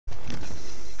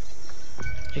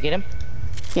Did you get him?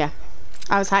 Yeah.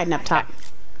 I was hiding up top.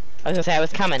 I was gonna say I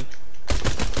was coming.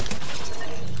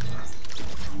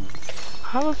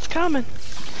 I was coming.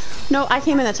 No, I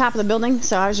came in the top of the building,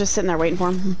 so I was just sitting there waiting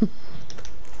for him.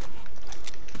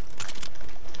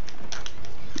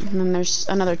 And then there's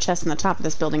another chest in the top of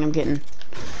this building I'm getting.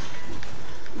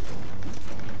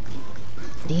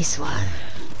 This one.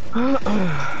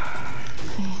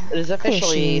 It is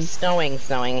officially snowing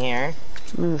here.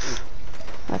 Oof.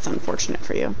 That's unfortunate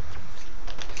for you.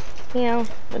 You know,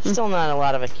 it's still not a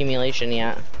lot of accumulation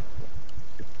yet.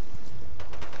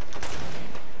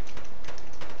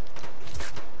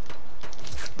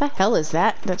 What the hell is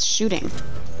that that's shooting?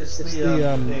 It's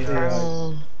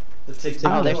the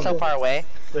Oh, they're so far away.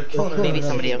 They're killing Maybe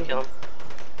somebody will kill them.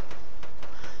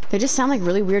 They just sound like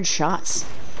really weird shots.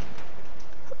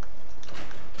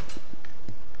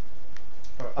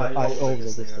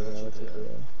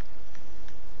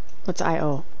 What's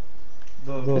I.O.?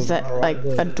 Is that like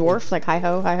a dwarf? Like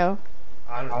hi-ho, hi-ho?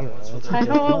 I don't know. That's what they're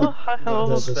Hi-ho, hi-ho.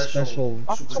 The special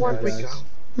Work we go.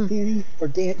 Danny, or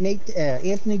Nate,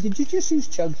 Anthony, did you just use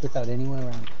chugs without anyone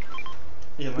around?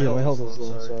 Yeah, my health is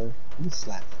low, sorry.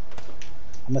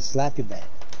 I'm gonna slap you back.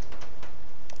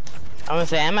 I'm gonna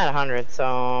say I'm at 100, so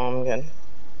I'm good.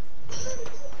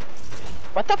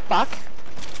 What the fuck?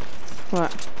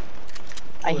 What?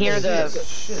 I hear the...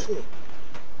 Shit.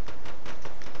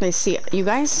 They see you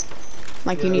guys?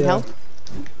 Like you need help?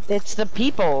 It's the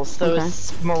peoples,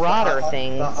 those marauder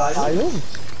things.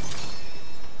 IOs.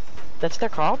 That's what they're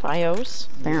called? IOs?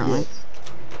 Apparently.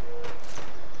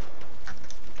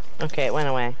 Okay, it went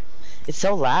away. It's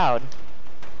so loud.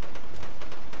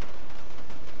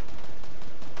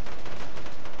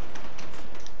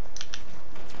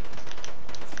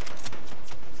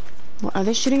 Well, are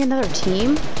they shooting another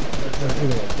team?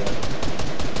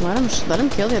 Let them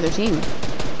kill the other team.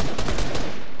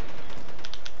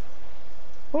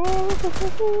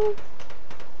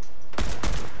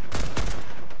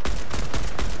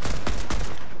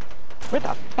 Where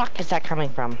the fuck is that coming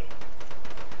from?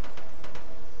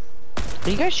 Are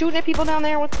you guys shooting at people down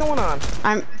there? What's going on?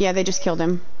 Yeah, they just killed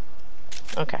him.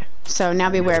 Okay. So now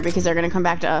beware because they're gonna come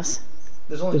back to us.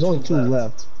 There's only two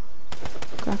left.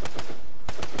 Okay.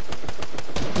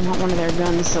 I want one of their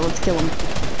guns, so let's kill them.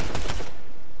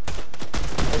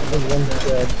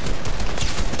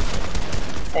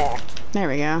 There. There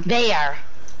we go. There.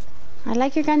 I'd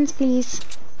like your guns, please.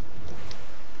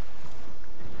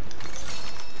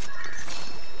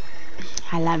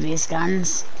 I love these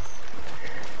guns.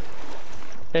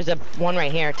 There's one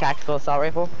right here, tactical assault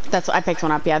rifle. That's what I picked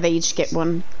one up. Yeah, they each get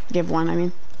one. Give one. I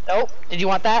mean. Oh, did you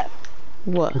want that?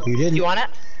 What? If you didn't. Do you want it?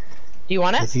 Do you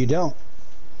want it? If you don't.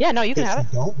 Yeah, no, you can have it.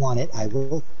 If you don't want it, I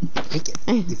will take it.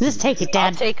 Just take it,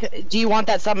 Dad. Do you want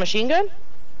that submachine gun?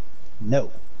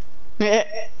 No.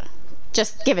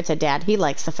 Just give it to Dad. He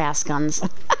likes the fast guns.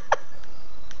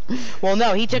 Well,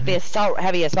 no, he took the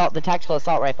heavy assault, the tactical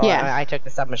assault rifle. Yeah. And I took the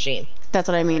submachine. That's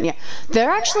what I mean. Yeah, they're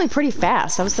actually pretty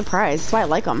fast. I was surprised. That's why I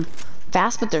like them.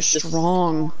 Fast, but they're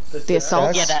strong. The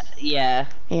assault. Yeah, yeah.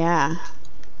 Yeah.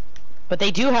 But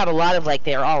they do have a lot of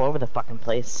they're all over the fucking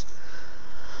place.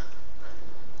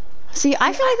 See,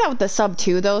 I feel like that with the sub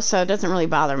 2 though, so it doesn't really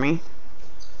bother me.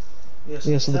 Yeah,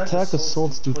 so the attack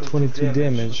assaults do 22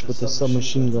 damage, but the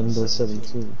submachine gun does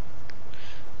 72.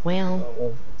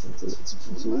 Well,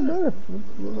 it's a little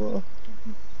better.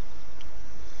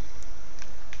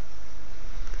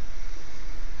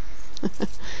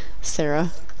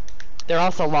 Sarah. they're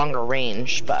also longer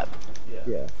range, but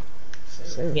Yeah.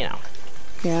 you know.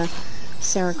 Yeah.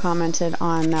 Sarah commented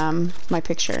on my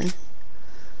picture.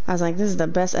 I was like, this is the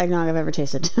best eggnog I've ever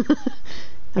tasted.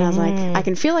 And I was like, I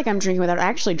can feel like I'm drinking without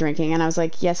actually drinking. And I was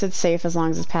like, yes, it's safe as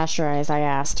long as it's pasteurized, I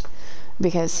asked.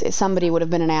 Because somebody would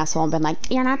have been an asshole and been like,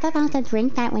 you're not supposed to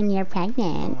drink that when you're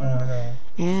pregnant.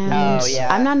 And Oh,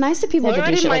 yeah. I'm not nice to people that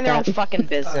do shit like mind their own that. fucking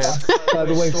business. By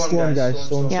the way, storm guys,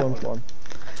 storm.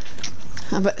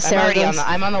 But Sarah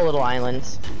I'm on the little island.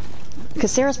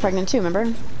 because Sarah's pregnant too,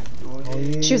 remember?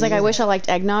 She was like, I wish I liked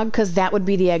eggnog, because that would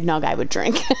be the eggnog I would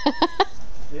drink.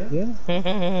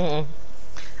 Yeah.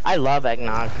 I love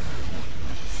eggnog.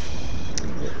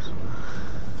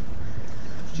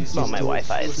 Oh, my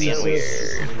Wi-Fi is being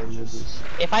weird.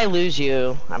 If I lose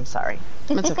you, I'm sorry.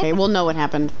 That's okay. We'll know what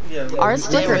happened. Ours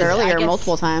flickered earlier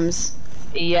multiple times.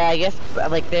 Yeah, I guess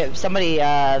somebody,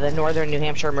 the Northern New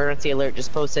Hampshire Emergency Alert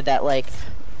just posted that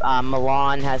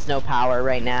Milan has no power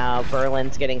right now.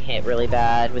 Berlin's getting hit really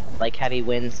bad with heavy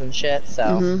winds and shit.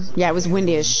 So Yeah, it was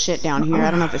windy as shit down here. I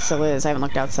don't know if it still is. I haven't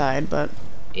looked outside, but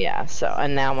yeah. So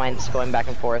and now mine's going back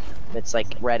and forth. It's like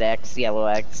red X, yellow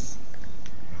X.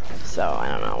 So I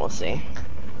don't know. We'll see.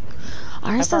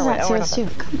 Ours far does away? that Oh, to we're us not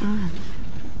too. Come on.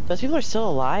 Those people are still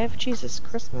alive? Jesus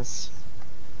Christmas.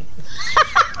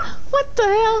 What the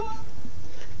hell?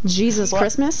 Jesus What?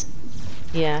 Christmas?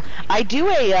 Yeah. I do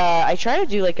I try to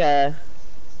do like a...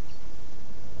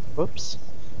 Whoops.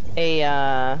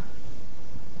 A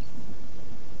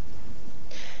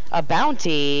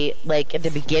bounty, like, at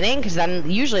the beginning, because then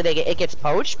usually it gets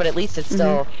poached, but at least it's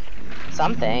still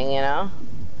something, you know?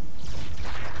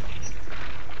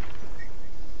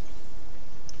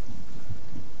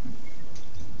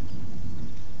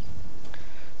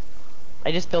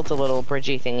 I just built a little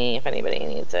bridgey thingy if anybody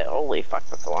needs it. Holy fuck,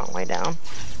 that's a long way down.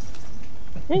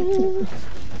 Oh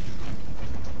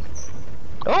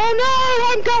no,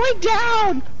 I'm going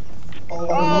down!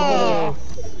 Oh!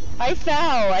 I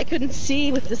fell. I couldn't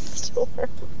see with the storm.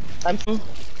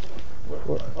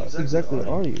 What exactly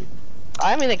are you?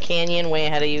 I'm in a canyon way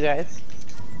ahead of you guys.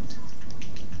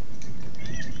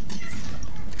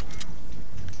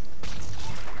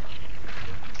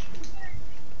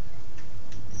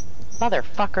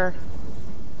 Motherfucker.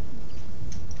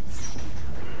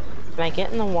 Can I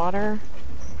get in the water?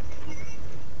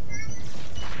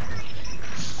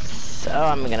 So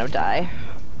I'm gonna die.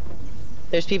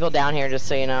 There's people down here, just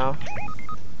so you know.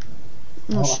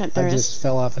 Oh shit, there I is. just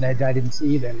fell off an edge I didn't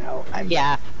see either. Now I'm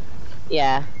Yeah.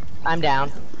 Yeah. I'm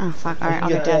down. Oh fuck, alright, I'll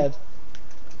get Dad.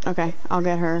 Okay, I'll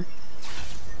get her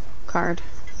card.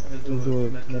 Do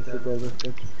it. Make it go real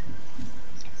quick.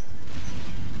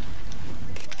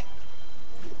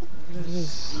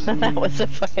 That was a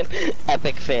fucking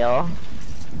epic fail.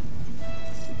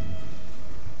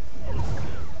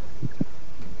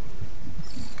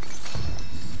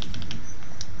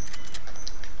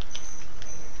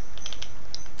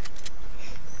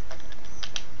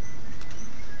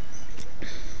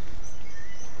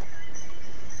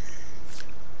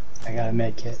 I got a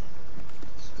med kit.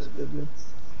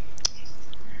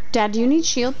 Dad, do you need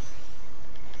shield?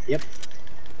 Yep.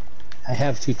 I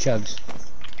have 2 chugs.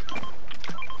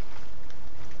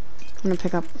 I'm gonna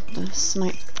pick up the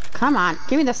snipe. Come on,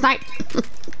 give me the snipe!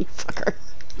 You fucker.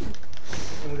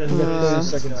 We got 30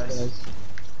 seconds, guys.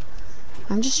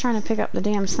 I'm just trying to pick up the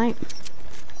damn snipe.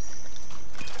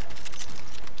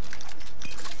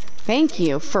 Thank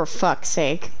you, for fuck's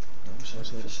sake.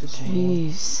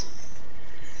 Jeez.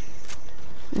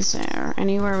 Is there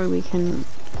anywhere where we can...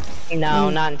 No,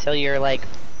 not until you're like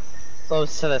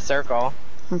close to the circle.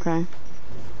 Okay.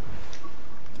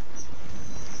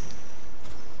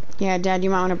 Yeah, Dad, you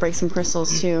might want to break some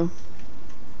crystals too.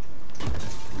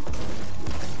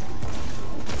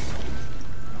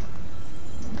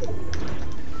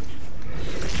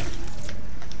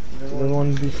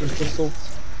 Everyone do some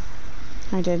crystals?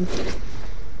 I did.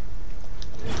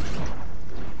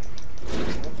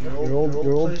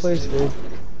 Your old place, dude.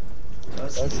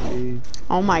 Dusty.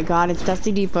 Oh my god, it's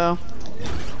Dusty Depot.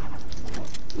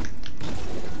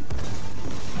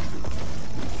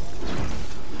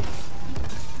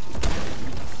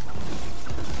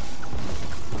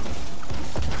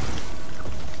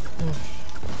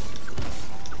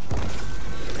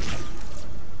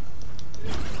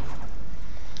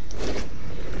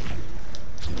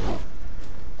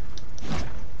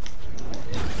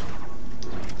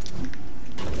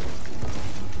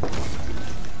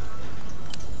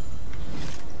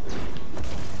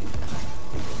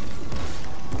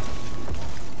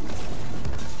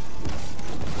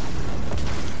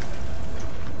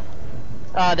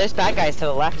 There's bad guys to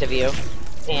the left of you.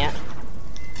 Yeah.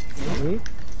 Me?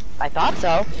 I thought so.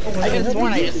 I could have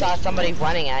sworn I just saw somebody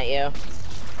running at you.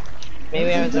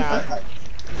 Maybe I was wrong.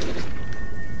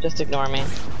 Just ignore me.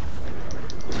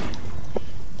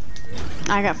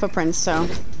 I got footprints, so...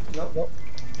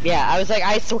 Yeah, I was like,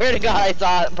 I swear to God I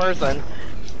saw a person.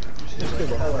 Just get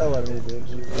the hell out of me,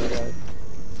 dude.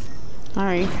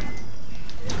 Alright.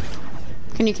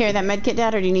 Can you carry that med kit,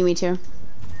 Dad, or do you need me to?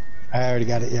 I already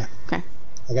got it, yeah. Okay.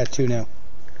 I got 2 now.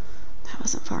 That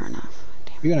wasn't far enough.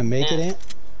 Damn. You gonna make it, Ant?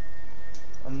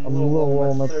 I'm a little low,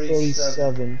 I'm at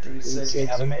 37. Do you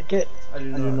have a med kit? I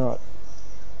do not.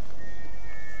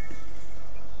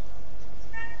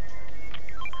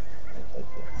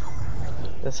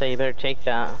 Just say you better take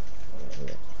that.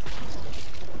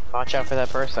 Watch out for that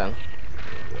person.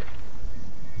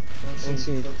 I don't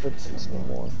see any footprints no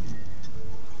more.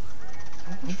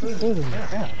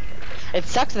 It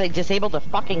sucks that they disabled the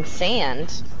fucking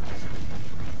sand.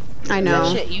 I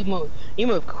know. That shit, you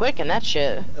move quick and that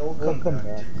shit. We'll come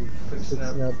back. Fixing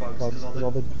that bugs, because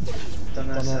all the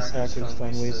dumbass hackers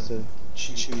find ways to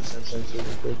cheat essentially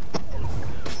really quick.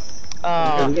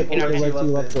 Oh, You're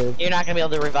you're not gonna be able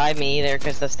to revive me either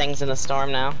because this thing's in the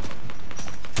storm now.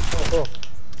 Oh,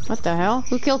 What the hell?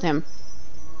 Who killed him?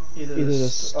 either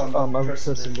this other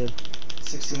person did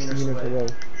 60 meters away.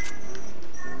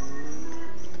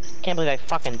 Can't believe I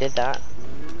fucking did that.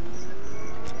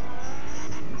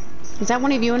 Is that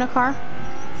one of you in a car?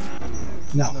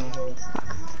 No.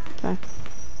 Fuck. Okay.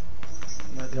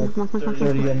 Like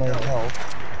 30 on my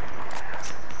health.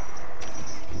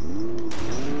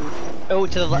 Oh,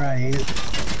 to the left. Right.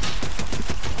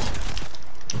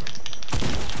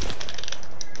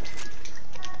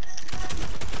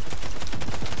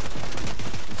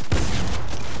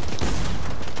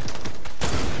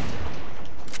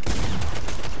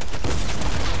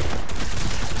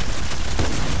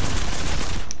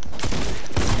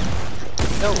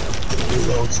 No.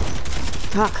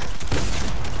 Fuck.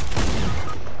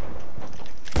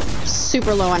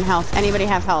 Super low on health. Anybody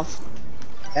have health?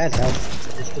 That's help.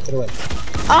 Just put it away.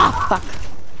 Ah, fuck.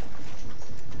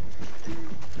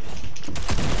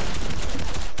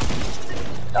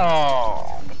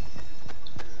 Oh.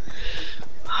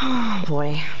 Oh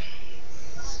boy.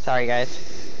 Sorry guys.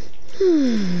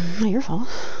 Not your fault.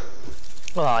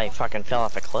 Well, I fucking fell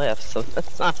off a cliff, so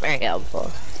that's not very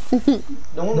helpful.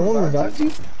 No one revived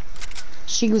you?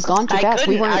 She was gone too I fast.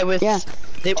 couldn't. We weren't. I was. Yeah.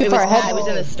 It Too was. far ahead. I was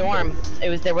in a storm. It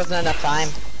was. There wasn't enough time.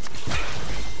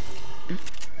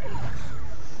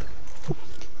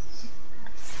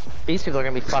 These people are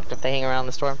gonna be fucked if they hang around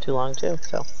the storm too long too.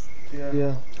 So.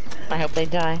 Yeah. I hope they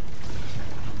die.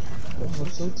 I hope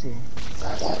so too.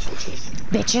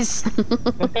 Bitches.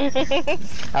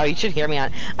 Oh, you should hear me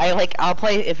on. I'll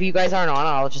play, if you guys aren't on,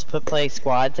 I'll just play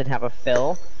squads and have a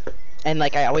fill. And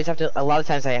like, I always have to, a lot of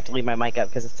times I have to leave my mic up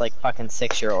because it's like fucking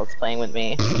 6-year-olds playing with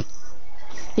me.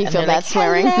 You And feel they're that like,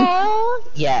 swearing? "Hello?"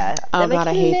 Yeah. Oh They're god, like,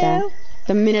 I hate "Hello?" that.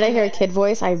 The minute I hear a kid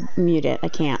voice, I mute it. I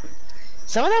can't.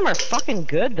 Some of them are fucking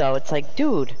good though. It's like,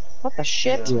 dude, what the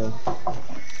shit? Yeah.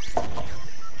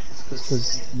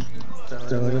 Because Dad,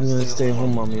 I'm gonna stay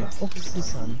home, mommy. Oh, it's the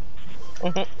sun.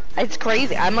 It's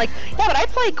crazy. I'm like, yeah, but I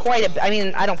play quite a. I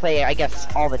mean, I don't play, I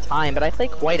guess, all the time, but I play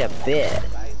quite a bit.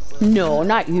 No,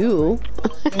 not you.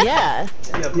 Yeah.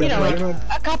 You know, like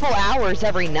a couple hours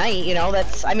every night. You know,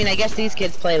 that's. I mean, I guess these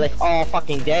kids play like all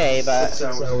fucking day, but.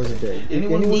 6 hours a day.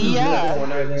 Yeah.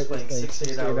 It's playing 6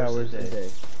 to 8 hours a day.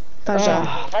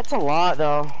 Faja. That's a lot,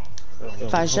 though.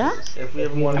 Faja?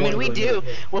 I mean, we do.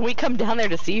 When we come down there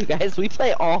to see you guys, we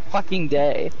play all fucking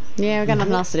day. Yeah, we got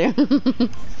nothing else to do.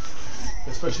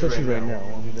 Especially right now.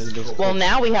 I mean, there's Well,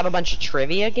 now we have a bunch of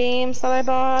trivia games that I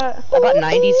bought. I bought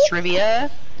 90s trivia.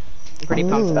 I'm pretty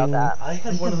pumped about that. I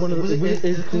had one of those.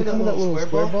 Is it come with that little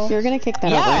square ball? You're gonna kick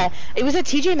that Yeah, over. it was at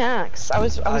TJ Maxx. I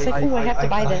was like, oh, I have to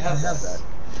buy this. I have that.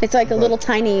 It's like a little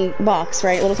tiny box,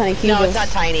 right? A little tiny cube. No, it's of- not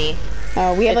tiny.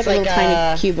 we have like it's a little like,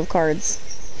 tiny cube of cards.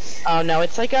 Oh no,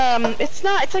 it's like it's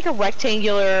not. It's like a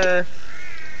rectangular.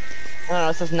 I don't know.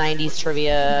 It says 90s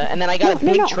trivia, and then I got a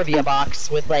big trivia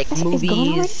box with like It's gone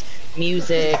movies,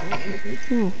 music,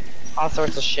 all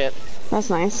sorts of shit. That's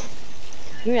nice.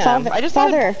 Yeah, Father, I just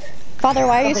thought Father,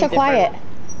 why are you so something quiet? different.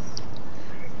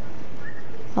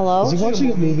 Hello? Is he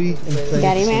watching a movie and playing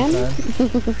Daddy at the man?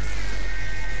 same time?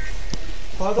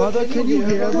 Father, can you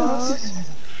hear us?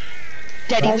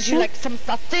 Daddy, would you Russia? like some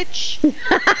sausage?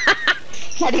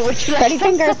 Daddy, would you like Daddy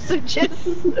some fingers. sausages?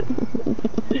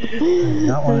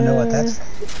 Not want to know what that's.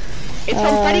 It's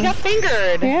from Freddy Got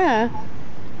Fingered. Yeah.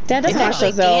 Dad doesn't It's watch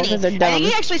actually those though, Danny. because they're I dumb. think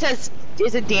he actually says,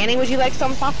 "Is it Danny? Would you like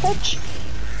some sausage?"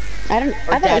 I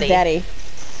thought it was Daddy.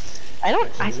 I don't.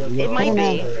 It might don't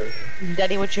be. know.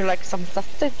 Daddy, would you like some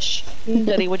sausage?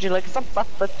 Daddy, would you like some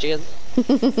sausages?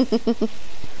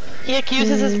 He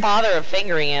accuses his father of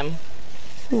fingering him,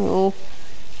 Oh.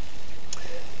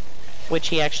 which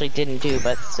he actually didn't do,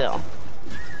 but still.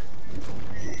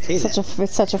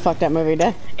 It's such a fucked up movie,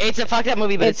 Dad. It's a fucked up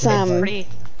movie, but it's pretty.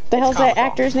 The hell's that comical.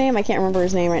 actor's name? I can't remember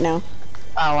his name right now.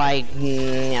 Oh,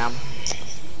 yeah.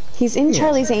 He's in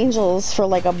Charlie's Angels for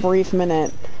like a brief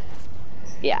minute.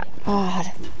 Yeah.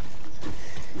 God.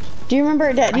 Do you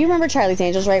remember? Do you remember Charlie's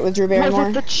Angels, right, with Drew Was Barrymore?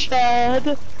 it the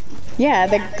Chad? Yeah,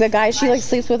 the guy she like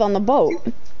sleeps with on the boat.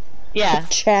 Yeah.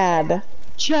 Chad.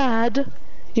 Chad.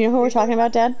 Do you know who we're talking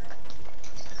about, Dad?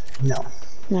 No.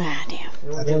 Ah, damn.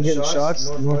 Everyone getting shots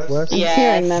northwest? I'm Yes.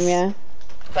 hearing them, yeah.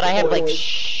 But I have like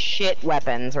shit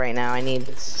weapons right now. I need.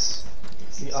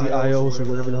 CIOs or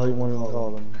whatever the hell you want to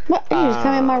call them. What? Are you just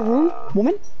coming in my room,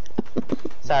 woman?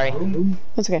 Sorry.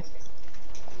 That's okay.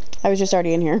 I was just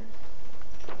already in here.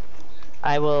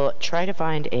 I will try to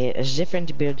find a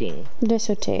different building. That's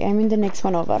okay. I'm in the next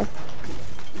one over.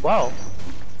 Whoa.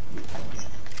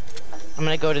 I'm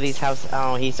gonna go to these houses.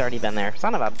 Oh, he's already been there.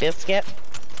 Son of a biscuit.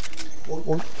 We'll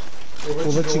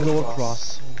let you go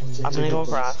across. I'm gonna go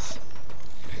across.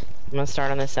 I'm gonna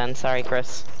start on this end. Sorry,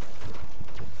 Chris.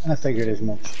 I figured as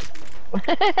much.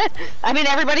 I mean,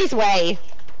 everybody's way.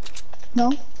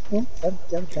 No,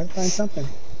 gotta find something.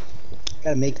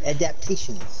 Gotta make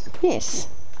adaptations. Yes.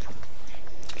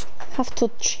 Have to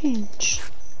change.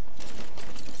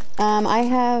 I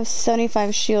have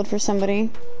 75 shield for somebody.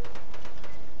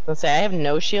 Let's say I have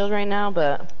no shield right now,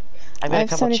 but I've got a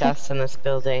couple chests in this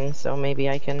building, so maybe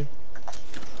I can.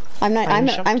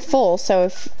 I'm full, so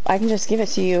if I can just give it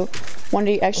to you. One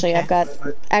do you, actually, Okay.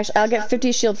 I'll get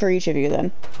 50 shield for each of you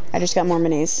then. I just got more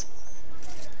minis.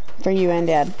 For you and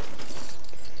Dad.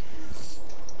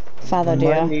 Father I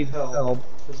dear. need help.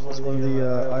 Because one of the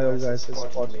IO guys has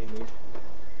spotted me.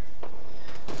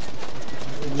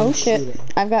 Oh shit.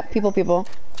 I've got people.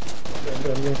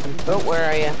 Oh, where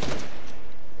are you?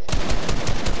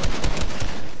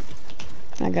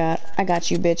 I got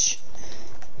you, bitch.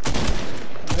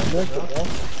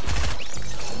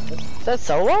 Is that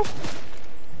solo?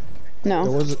 No.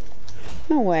 Was it?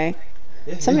 No way.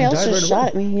 Somebody else died just right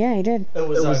shot away. at me. Yeah, he did. It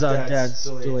was Dad's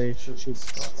delay shoot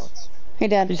spots. Hey,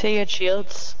 Did you Dad. say you had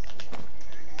shields?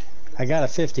 I got a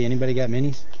 50. Anybody got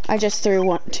minis? I just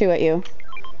threw two at you.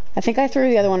 I think I threw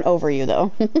the other one over you,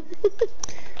 though.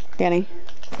 Danny.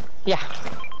 Yeah.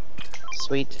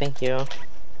 Sweet, thank you.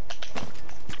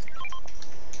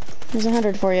 There's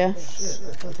 100 for you.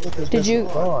 Did you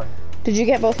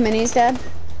get both minis, Dad?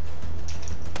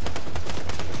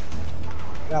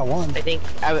 Got one. I think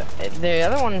the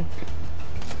other one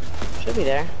should be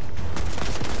there.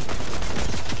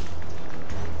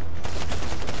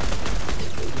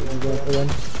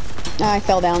 I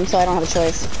fell down, so I don't have a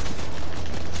choice.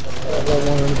 I got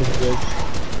one under the bridge.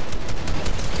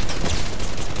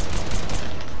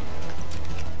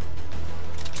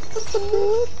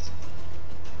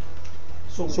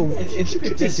 So if you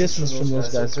keep distance from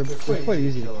those guys, they're quite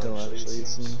easy to kill, actually, it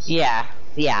seems. Yeah.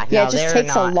 Yeah, No, it just they're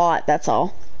takes not. a lot, that's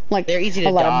all. Like, They're easy to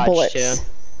a lot dodge, of bullets. too.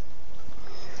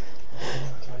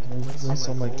 I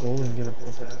saw my goal and get a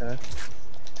perfect attack.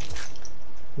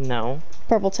 No.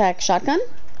 Purple tack shotgun?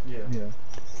 Yeah.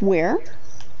 Where?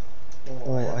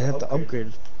 Oh, I have to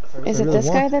upgrade. Is it really this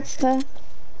guy want- that's the...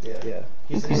 Yeah.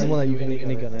 He's the one that you can make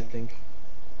any gun, I think.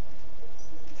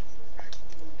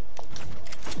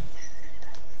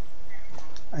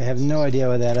 I have no idea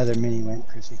where that other mini went,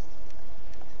 Chrissy.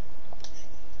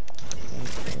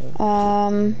 Hold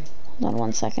on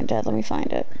 1 second, Dad, let me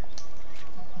find it.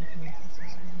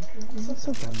 That's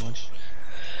not that much.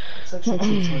 It's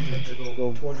actually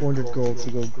 200 gold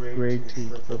to go grade to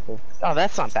purple. Oh,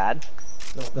 that's not bad.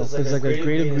 No, because like a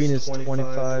grade of green is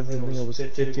 25, and I think it was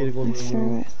 50 to go to Let's blue.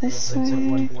 throw it this way.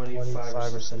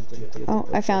 125 or something. Oh,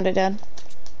 I found it, Dad.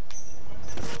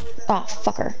 Ah,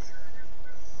 fucker.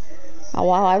 Oh,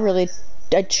 wow,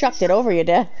 I chucked it over you,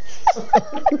 Dad.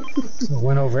 So it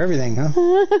went over everything, huh?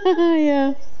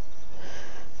 Yeah.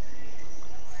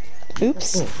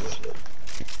 Oops.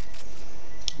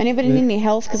 Anybody need any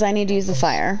health? Because I need to use the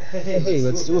fire. Hey,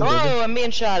 let's do it, baby. Oh, I'm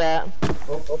being shot at.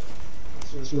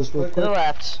 Let's do this real To the quick.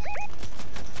 left.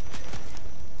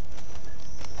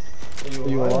 Are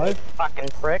you alive? Fucking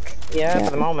prick. Yeah, Yeah.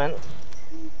 for the moment.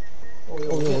 Oh,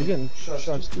 yeah, we're getting shots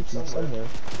from somewhere.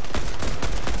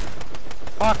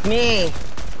 Fuck me.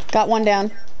 Got one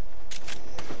down.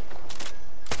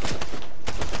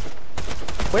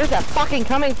 Where's that fucking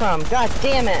coming from? God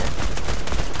damn it.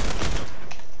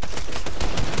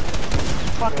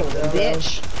 Fucking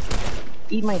bitch.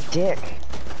 Eat my dick.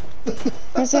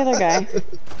 Where's the other guy?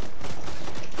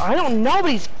 I don't know,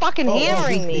 but he's fucking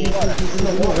hammering me. He's in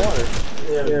the water.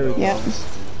 There we go. Yep.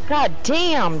 God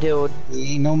damn, dude.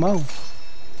 He ain't no mo.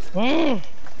 Mm.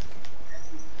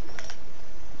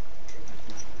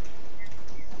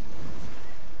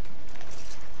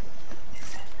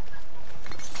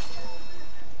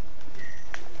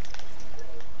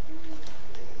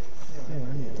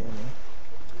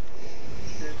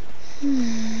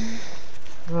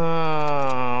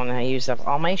 Oh, now I used up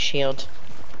all my shield.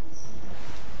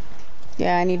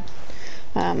 Yeah, I need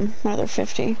another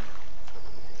 50.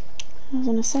 I was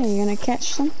gonna say, you gonna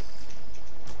catch some?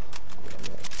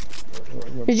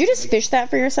 Did you just fish that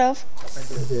for yourself?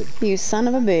 I did. You son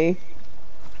of a bee.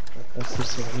 That's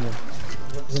just you know.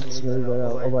 Let's move that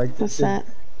out. Oh, like What's that?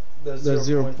 the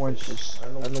 0 pointers. I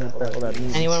don't know what the hell that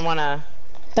means. Anyone wanna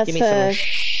That's give me some the...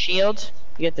 shield?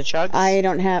 You get the chugs? I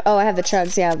don't have... Oh, I have the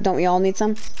chugs, yeah. Don't we all need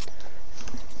some?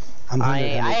 I'm I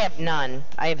 100. have none.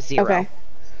 I have 0. Okay.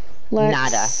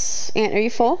 Let's... Aunt, are you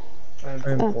full? I'm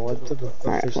Oh. full. I took a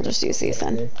Alright, fish we'll just use these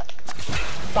then.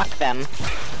 Fuck them.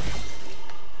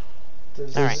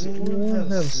 Alright.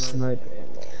 I have snipe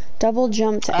ammo. Double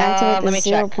jump to activate let the me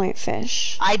 0 check. point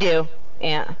fish. I do.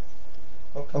 Yeah.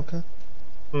 Okay.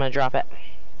 I'm gonna drop it.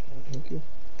 Thank you.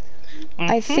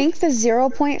 I think the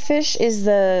 0-point fish is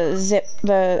the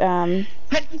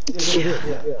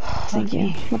thank you.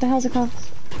 What the hell is it called?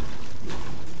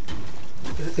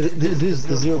 It is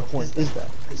the 0 point. Is that?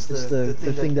 It's the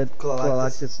thing that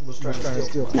Galactus was trying to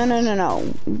steal.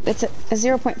 No. It's a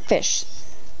 0-point fish.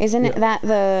 Isn't it that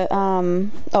the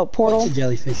portal? It's a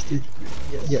jellyfish, dude.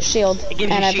 Yeah. Shield, It gives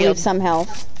you and I shield. believe some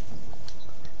health,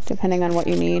 depending on what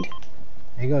you need.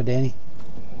 There you go, Danny.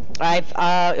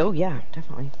 Oh yeah,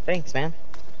 definitely. Thanks, man.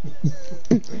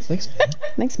 Thanks.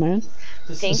 Thanks, man.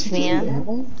 Thanks,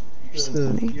 man.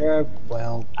 You're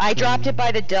well. I dropped it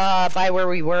by the by where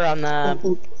we were on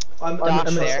the dock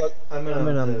there. I'm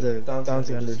in on the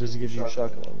bounty hunter just to give you a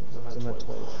shotgun. I'm at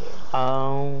 20.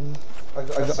 Oh.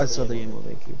 I saw the email,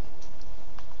 thank you.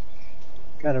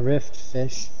 Got a rift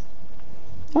fish.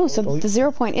 Oh, so the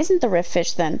 0-point isn't the rift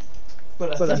fish then?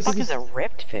 But What the fuck is a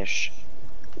ripped fish?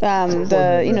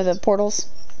 The portals.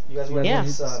 You guys want Yeah.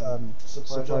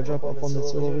 supply drop up on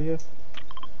this hill over here?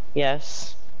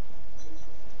 Yes.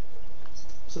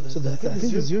 So I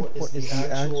think the 0 point is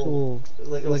the actual,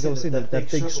 like I was saying, that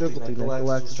big circle thing that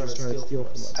Galactus was trying to steal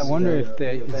from us. I wonder if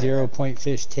the 0-point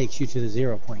fish takes you to the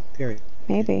 0-point, period.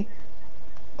 Maybe.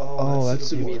 Oh, that's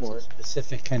super Maybe it's a cool.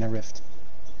 specific kind of rift.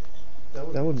 That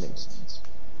would make sense.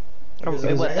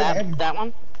 Wait, what, that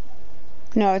one?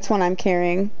 No, it's one I'm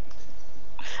carrying.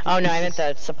 Oh no, I meant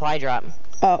the supply drop.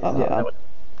 Oh.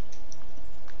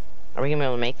 Are we gonna be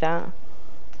able to make that?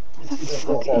 What the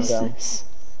fuck fall is down. this?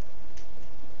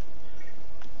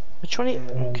 Which one?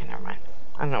 Okay, never mind.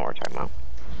 I don't know what we're talking about.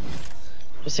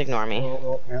 Just ignore me.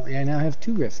 Apparently I now have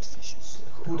 2 rift fishes.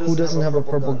 Who doesn't have a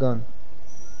purple gun?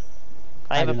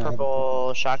 I have I a do not have a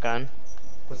purple shotgun.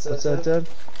 What's that, Dad?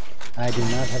 I do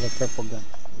not have a purple gun.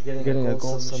 You're getting a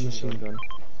gold submachine gun.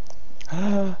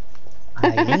 I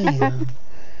am.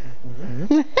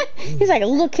 He's like a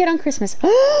little kid on Christmas.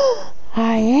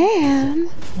 I am.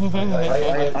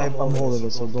 I'm holding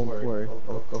it, so don't worry.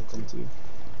 I'll come to you.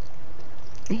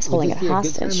 He's holding Would it this be a good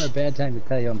hostage. time or a bad time to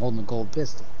tell you I'm holding a gold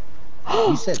pistol?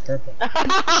 You said purple.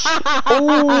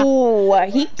 Oh,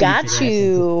 he got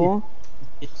you.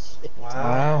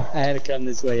 Wow. I had to come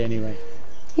this way anyway.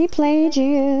 He played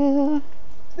you.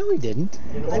 No, he didn't.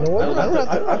 I don't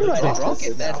look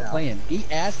at that playing. He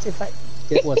asked if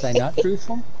was I not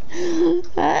truthful?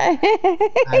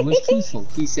 I was truthful.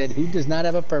 He said, "Who does not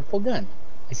have a purple gun?"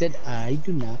 I said, "I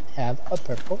do not have a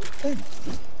purple gun."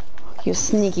 You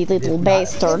sneaky little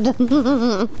bastard.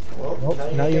 Well,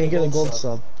 now you ain't getting a gold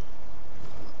sub.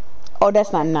 Oh,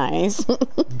 that's not nice. You're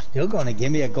still gonna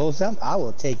give me a gold sum? I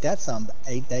will take that sum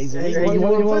 8 days a week. Hey, you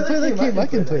want to play that game? I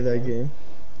can play that game.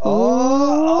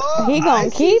 Oh, He gonna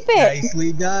keep it.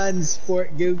 Nicely done,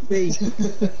 Sport Goofy.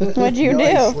 What'd you do?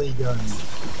 Nicely done.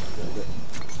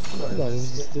 No, it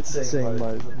was just saying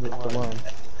my mom.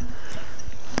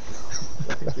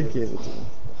 I gave it to him.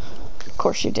 Of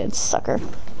course you did, sucker.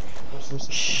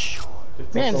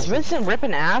 Man, is Vincent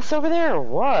ripping ass over there or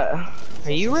what?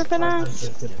 Are you ripping ass?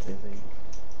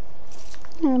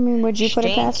 I mean, would you put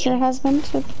it past your husband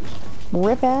to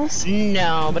rip ass?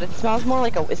 No, but it smells more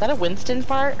like a. Is that a Winston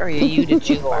fart or a you did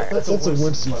you fart? That's a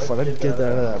Winston fart. I didn't get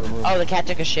that out of that room. Oh, the cat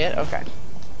took a shit? Okay.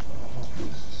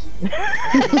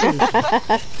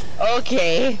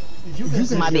 Okay.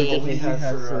 My We bad.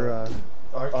 had for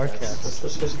our cats,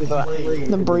 especially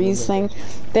The breeze thing.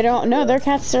 They don't. No, their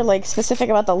cats are like specific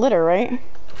about the litter, right?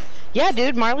 Yeah,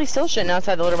 dude, Marley's still shitting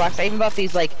outside the litter box. I even bought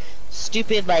these, like,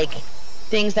 stupid, like,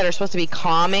 things that are supposed to be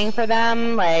calming for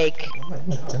them, like,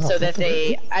 so that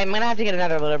they... I'm gonna have to get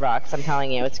another litter box, I'm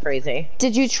telling you, it's crazy.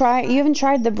 Did you try? You haven't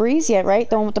tried the breeze yet, right?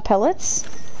 The one with the pellets?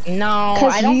 No,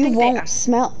 Because I don't you think won't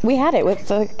smell. We had it with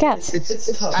the cats.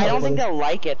 It's tough. I don't think they'll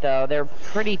like it, though. They're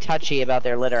pretty touchy about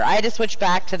their litter. I had to switch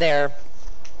back to their,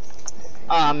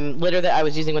 litter that I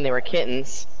was using when they were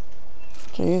kittens.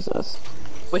 Jesus.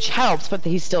 Which helps, but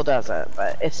he still does it.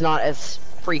 But it's not as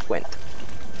frequent.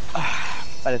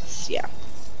 But it's, yeah.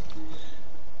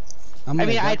 I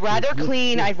mean, I'd rather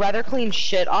clean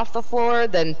shit off the floor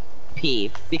than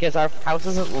pee. Because our house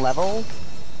isn't level.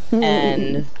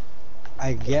 And...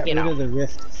 I get rid of the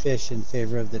rift fish in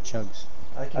favor of the chugs.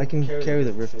 I can carry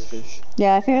the rift fish.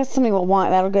 Yeah, I think that's something we'll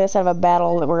want. That'll get us out of a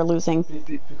battle that we're losing.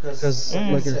 Because,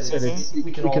 like I said,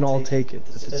 we can all take it.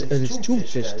 It's 2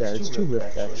 fish there. It's 2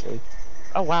 rift, actually.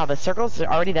 Oh wow, the circle's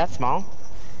already that small?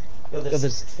 Yeah,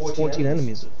 there's 14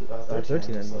 enemies, or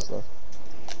 13 enemies left.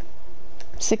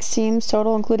 6 teams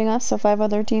total, including us, so 5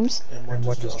 other teams. And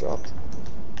what just dropped?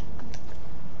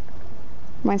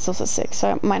 Mine still says 6,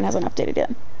 so mine hasn't updated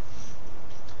yet.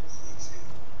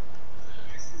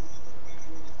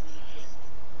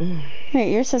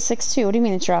 Wait, yours says 6 too. What do you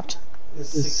mean it dropped? It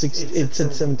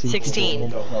said 17.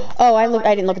 16. Oh, I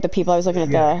didn't look at the people. I was looking at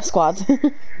the squads.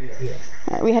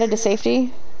 Alright, we headed to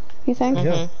safety, you think?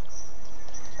 Yeah.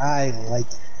 I like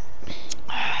it.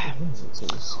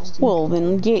 Well,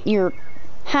 then get your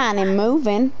honey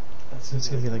moving. It's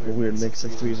gonna be like a weird mix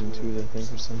of 3s and 2s, I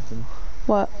think, or something.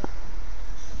 What?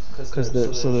 Because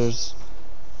there's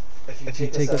if you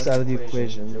take us out of the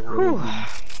equation, there will be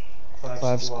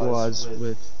 5 squads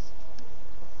with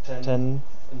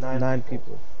 9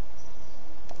 people.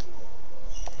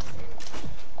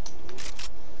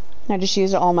 I just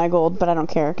used all my gold, but I don't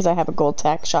care because I have a gold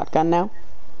tack shotgun now.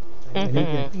 And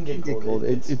you can get gold.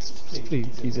 It's pretty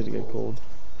easy to get gold.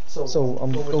 So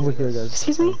I'm over here, guys.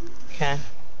 Excuse me? Okay.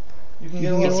 You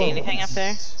can You see anything up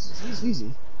there? It's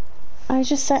easy. I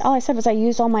just said, all I said was I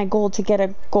used all my gold to get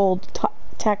a gold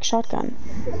tack shotgun.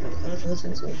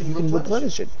 You can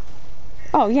replenish it.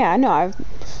 Oh yeah, no, I'm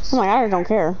like, I don't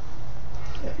care.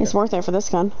 It's worth it for this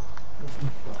gun.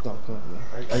 Oh, God,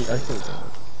 yeah. I think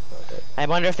I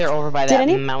wonder if they're over by Did that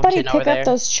anybody mountain over pick there. up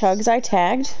those chugs I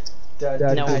tagged? Dad,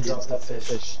 No. I dropped that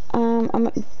fish.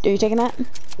 Are you taking that?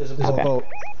 There's a Okay. boat.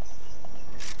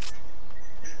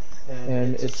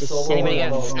 And it's a solo Anybody got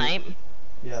a boat. snipe?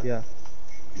 Yeah.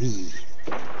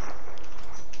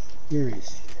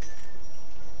 Curious.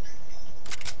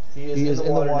 He is in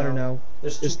the water now.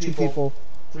 There's 2 people.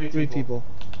 3 people.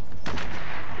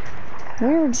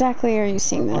 Where exactly are you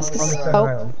seeing this? On the 'Cause- side oh,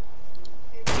 island.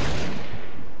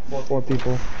 4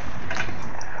 people.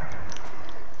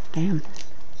 damn.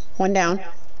 One down.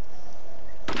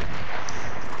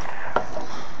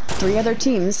 3 other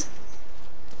teams.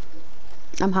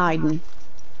 I'm hiding.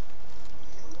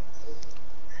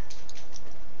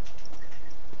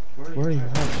 Where are you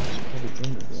at? Probably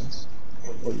joined us.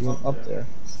 Oh, you went up there.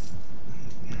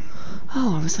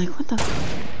 Oh, I was like, what the?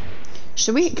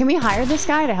 Can we hire this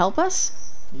guy to help us?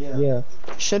 Yeah.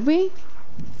 Should we?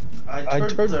 I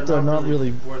heard they're not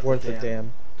really worth a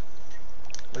damn.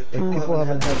 Like, people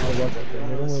haven't had the luck with them.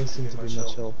 They don't really seem to be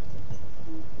much help.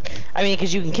 I mean,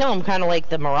 because you can kill them kind of like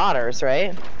the Marauders,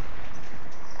 right?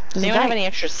 Does There's a anyone have guy- any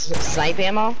extra snipe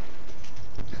ammo?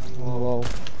 Whoa.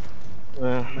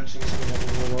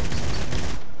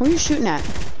 Who are you shooting at?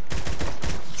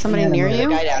 Somebody near There's a you?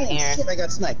 guy down here Shit, I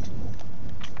got sniped.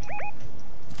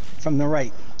 From the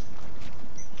right.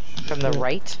 from the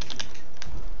right.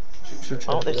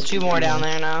 Oh, there's 2 more down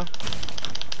there now.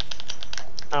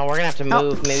 Oh, we're gonna have to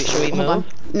move. Maybe should we Hold on.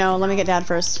 move? No, let me get Dad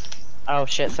first. Oh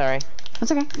shit, sorry.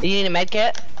 That's okay. You need a med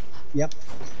kit? Yep.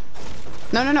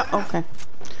 No. Okay.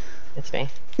 It's me.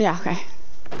 Yeah, okay.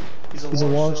 He's a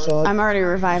long shot. I'm already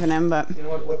reviving him, but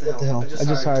What the hell? I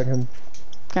just hired him.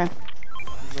 okay.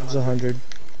 He's 100.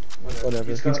 Whatever.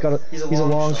 He's a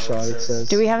long shot, it says.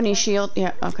 Do we have any shield?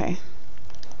 Yeah, okay.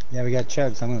 Yeah, we got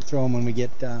chugs. I'm gonna throw them when we get.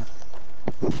 I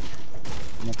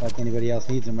don't look like anybody else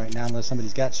needs them right now, unless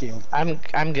somebody's got shield.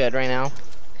 I'm good right now.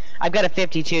 I've got a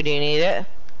 52. Do you need it?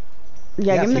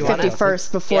 Yeah, give him if the you want 50 it.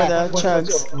 first before Yeah. the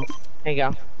chugs. There you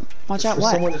go. Watch out,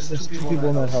 what? There's 2 people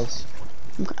in that house.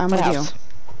 I'm What with house? you.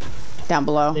 Down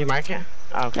below. Did you mark it?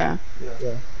 Oh, okay. Yeah.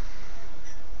 Yeah.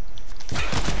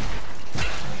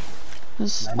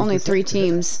 There's only 3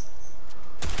 teams.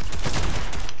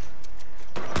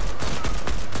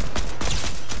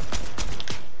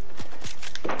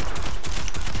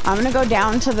 I'm gonna go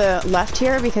down to the left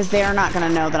here because they are not gonna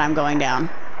know that I'm going down.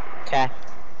 Okay.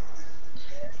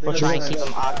 We'll try and keep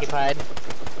them occupied.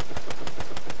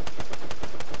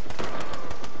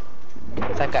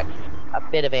 Cause I've got a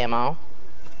bit of ammo.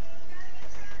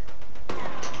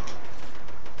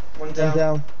 One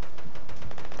down.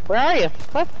 Where are you?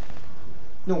 What?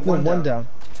 No, one down.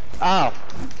 Oh,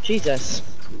 Jesus.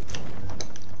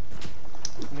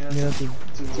 You have to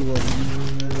do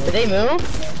Did they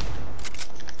move?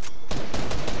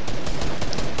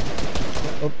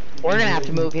 Oh, We're gonna have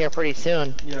to move here pretty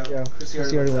soon. yeah, Chrissy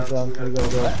already went down. We gotta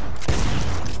go.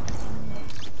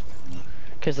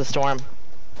 Cause the storm.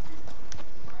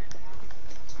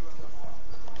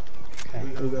 We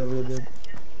gotta really good.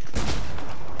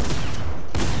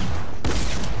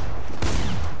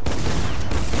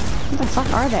 What the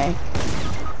fuck are they?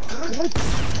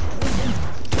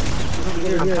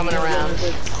 I'm coming around.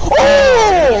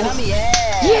 Oh! Yeah!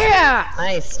 Yeah!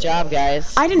 Nice job,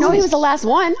 guys. I didn't know he was the last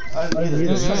one.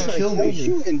 Kill me.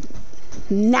 Shooting.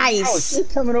 Nice. You're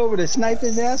coming over to snipe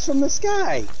his ass from the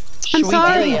sky. I'm Sweet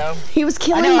sorry. video. He was I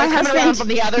killing know, my I was coming around husband. from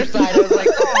the other side. I was like,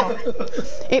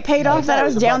 oh. It paid off that I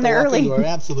was down there early. You are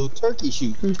absolute turkey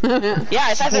shooting. Yeah,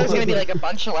 I thought there was gonna be like a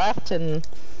bunch left and.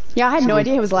 Yeah, I had no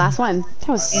idea he was the last one. That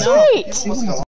was No. sweet.